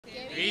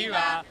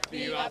Viva,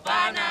 viva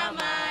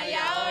Panamá y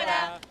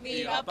ahora,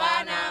 viva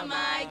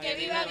Panamá, y que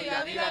viva,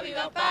 viva, viva,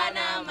 viva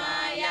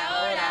Panamá y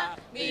ahora,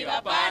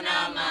 viva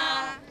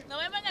Panamá. Nos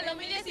vemos en el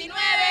 2019.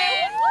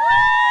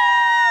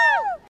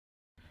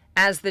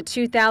 As the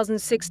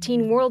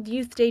 2016 World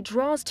Youth Day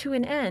draws to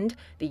an end,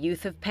 the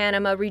youth of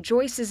Panama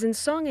rejoices in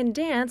song and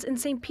dance in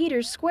St.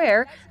 Peter's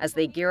Square as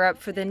they gear up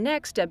for the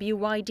next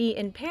WYD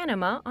in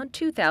Panama on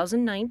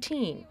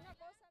 2019.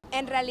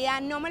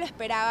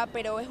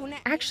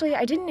 Actually,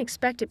 I didn't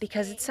expect it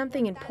because it's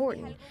something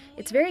important.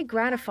 It's very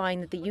gratifying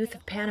that the youth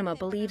of Panama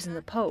believes in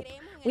the Pope.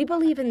 We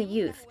believe in the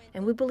youth,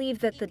 and we believe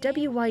that the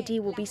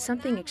WYD will be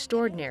something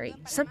extraordinary,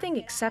 something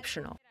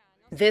exceptional.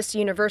 This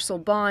universal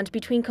bond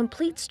between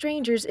complete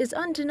strangers is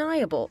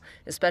undeniable,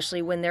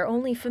 especially when their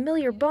only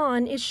familiar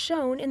bond is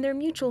shown in their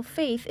mutual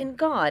faith in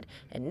God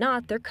and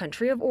not their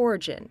country of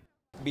origin.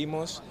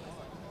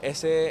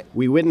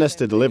 We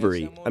witnessed a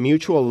delivery, a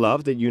mutual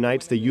love that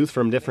unites the youth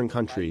from different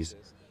countries.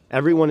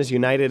 Everyone is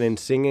united in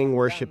singing,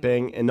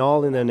 worshiping, and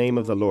all in the name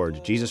of the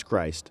Lord, Jesus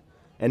Christ.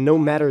 And no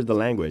matter the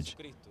language,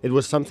 it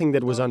was something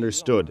that was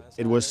understood.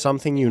 It was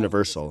something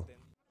universal.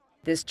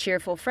 This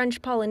cheerful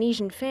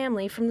French-Polynesian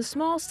family from the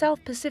small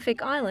South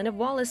Pacific island of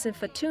Wallis and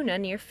Futuna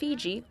near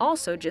Fiji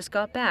also just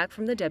got back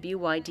from the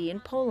WYD in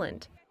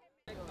Poland.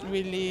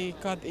 Really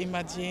can't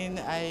imagine.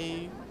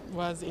 I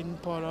was in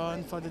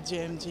Poland for the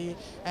GMG,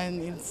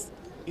 and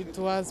it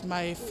was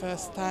my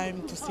first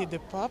time to see the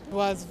Pope. It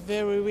was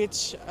very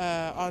rich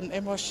on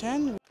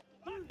emotion.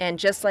 And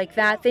just like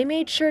that, they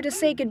made sure to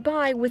say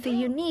goodbye with a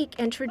unique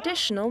and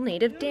traditional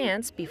native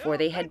dance before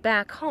they head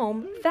back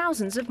home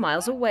thousands of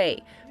miles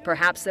away.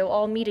 Perhaps they'll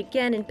all meet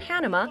again in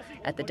Panama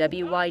at the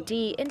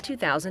WYD in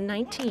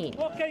 2019.